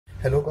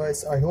Hello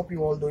guys, I hope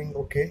you all doing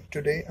okay.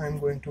 Today I'm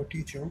going to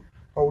teach you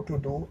how to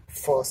do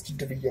fast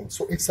division.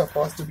 So it's a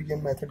fast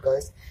division method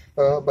guys,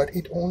 but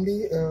it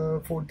only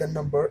for the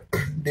number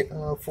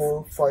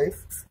for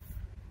 5,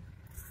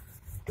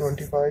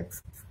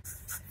 25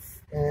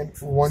 and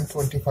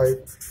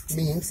 125.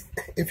 Means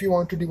if you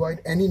want to divide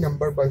any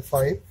number by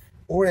 5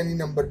 or any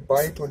number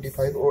by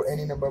 25 or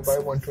any number by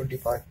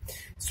 125.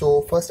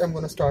 So first I'm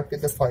going to start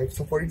with the 5.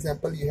 So for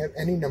example, you have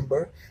any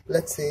number.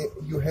 Let's say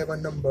you have a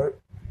number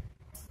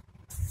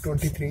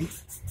 23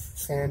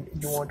 and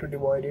you want to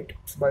divide it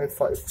by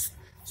 5.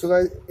 So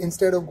guys,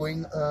 instead of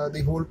going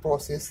the whole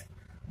process,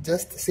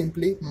 just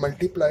simply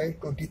multiply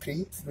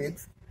 23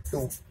 with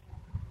 2.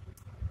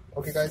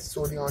 Okay guys,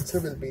 so the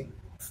answer will be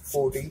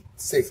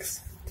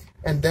 46,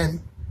 and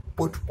then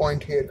put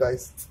point here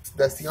guys.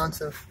 That's the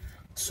answer.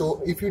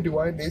 So if you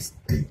divide this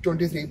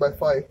 23 by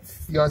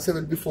 5, the answer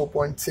will be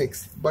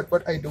 4.6. but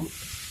what I do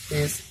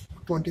is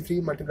 23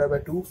 multiplied by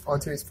 2,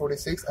 answer is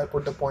 46. I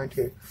put the point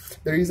here.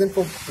 The reason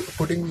for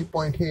putting the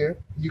point here,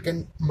 you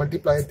can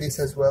multiply this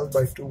as well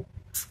by 2.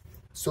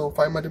 So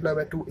 5 multiplied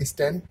by 2 is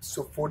 10.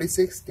 So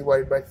 46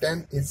 divided by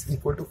 10 is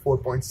equal to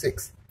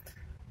 4.6.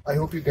 I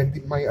hope you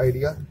get my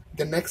idea.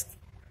 The next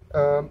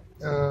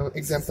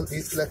example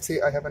is, let's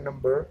say I have a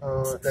number,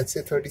 let's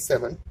say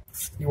 37.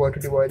 You want to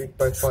divide it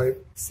by 5.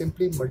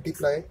 Simply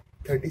multiply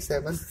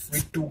 37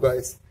 with 2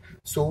 guys.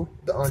 So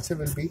the answer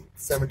will be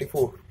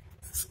 74.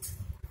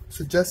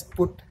 So just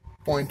put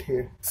point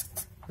here.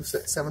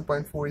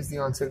 7.4 is the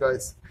answer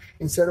guys.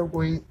 Instead of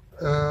going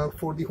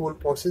for the whole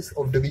process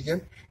of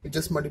division, you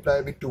just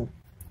multiply with 2.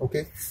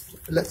 Okay,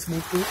 let's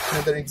move to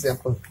another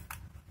example.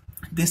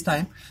 This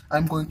time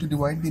I'm going to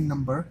divide the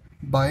number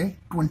by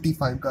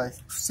 25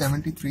 guys.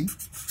 73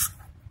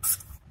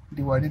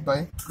 divided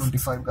by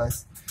 25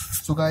 guys.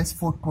 So guys,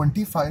 for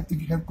 25, if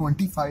you have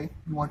 25,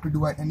 you want to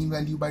divide any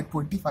value by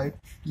 25,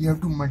 you have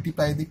to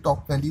multiply the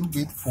top value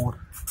with 4.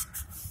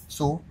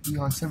 So the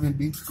answer will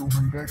be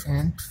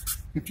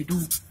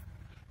 252.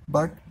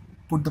 But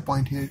put the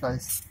point here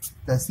guys.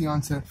 That's the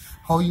answer.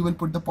 How you will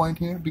put the point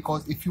here?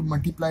 Because if you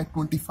multiply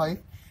 25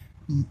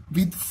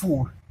 with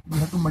 4, you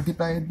have to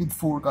multiply it with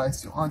 4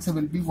 guys. So answer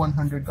will be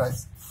 100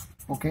 guys.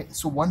 Okay,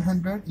 so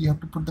 100, you have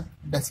to put the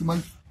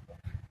decimal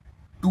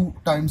 2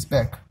 times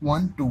back.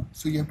 1, 2.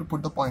 So you have to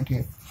put the point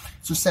here.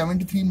 So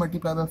 73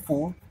 multiplied by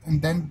 4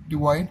 and then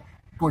divide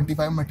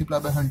 25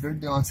 multiplied by 100,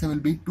 the answer will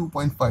be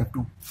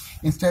 2.52.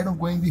 Instead of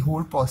going the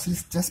whole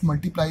process, just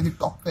multiply the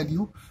top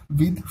value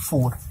with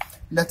 4.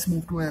 Let's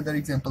move to another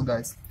example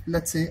guys.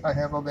 Let's say I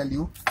have a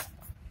value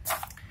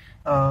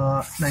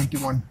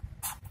 91,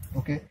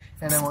 okay,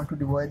 and I want to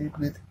divide it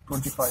with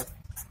 25.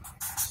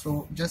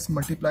 So just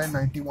multiply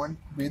 91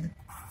 with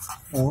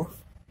 4.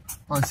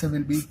 Answer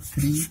will be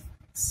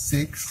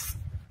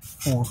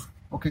 364.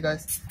 Okay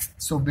guys,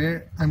 so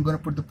where I'm gonna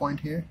put the point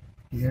here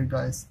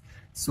guys.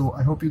 So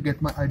I hope you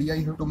get my idea.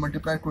 You have to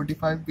multiply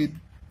 25 with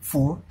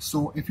 4.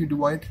 So if you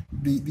divide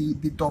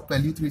the top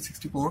value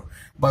 364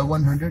 by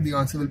 100, the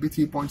answer will be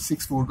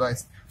 3.64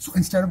 guys. So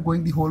instead of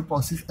going the whole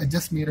process, I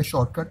just made a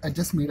shortcut. I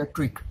just made a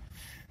trick.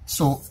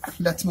 So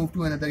let's move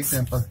to another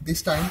example.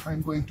 This time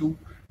I'm going to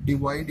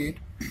divide it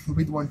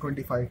with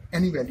 125,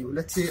 any value.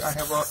 Let's say I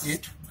have a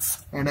 8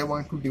 and I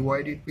want to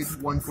divide it with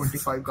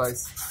 125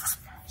 guys.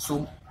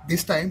 So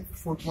this time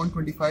for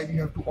 125, you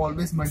have to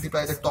always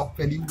multiply the top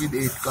value with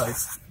 8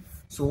 guys.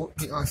 So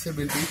the answer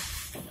will be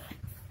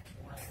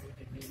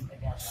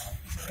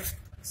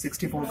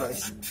 64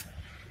 guys.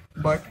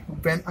 But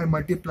when I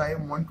multiply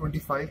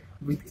 125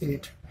 with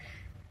 8,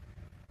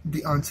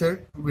 the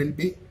answer will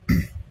be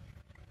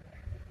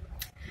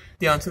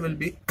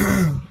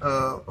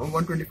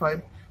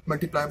 125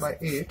 multiplied by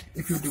 8.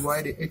 If you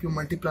divide it, if you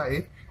multiply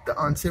it, the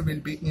answer will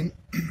be in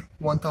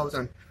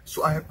 1000.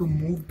 So I have to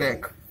move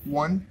back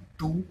 1,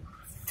 2,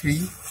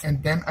 3,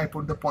 and then I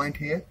put the point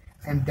here,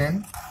 and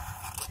then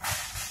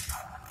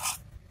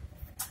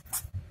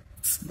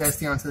that's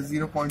the answer,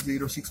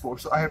 0.064.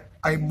 So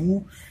I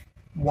move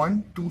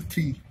 1, 2,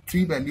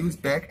 3 values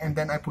back, and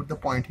then I put the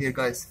point here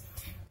guys.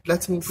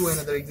 Let's move to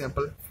another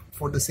example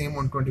for the same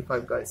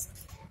 125 guys.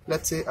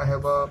 Let's say I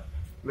have a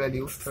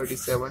value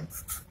 37.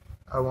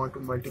 I want to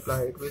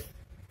multiply it with,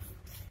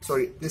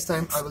 sorry, this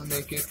time I will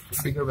make it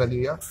bigger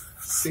value, yeah,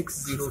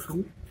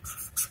 602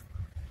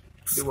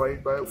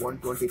 divided by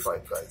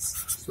 125 guys.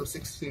 So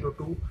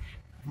 602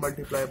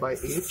 multiplied by 8,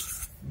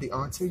 the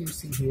answer you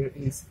see here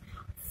is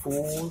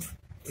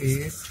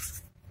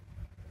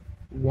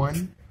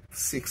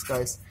 4816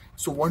 guys.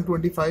 So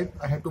 125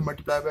 I have to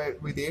multiply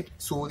with 8,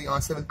 so the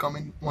answer will come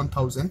in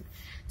 1000.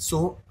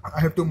 So I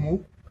have to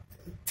move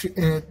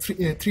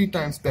 3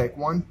 times back,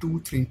 1, 2,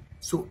 3.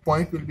 So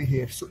point will be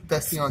here. So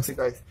that's the answer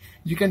guys.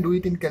 You can do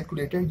it in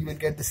calculator, you will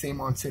get the same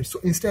answer. So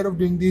instead of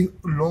doing the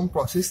long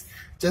process,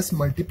 just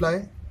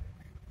multiply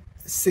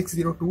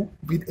 602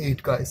 with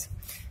 8 guys.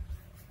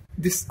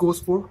 This goes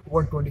for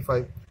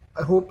 125.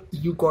 I hope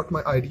you got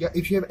my idea.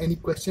 If you have any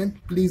question,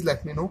 please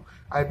let me know.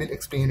 I will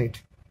explain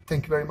it.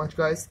 Thank you very much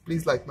guys.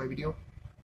 Please like my video.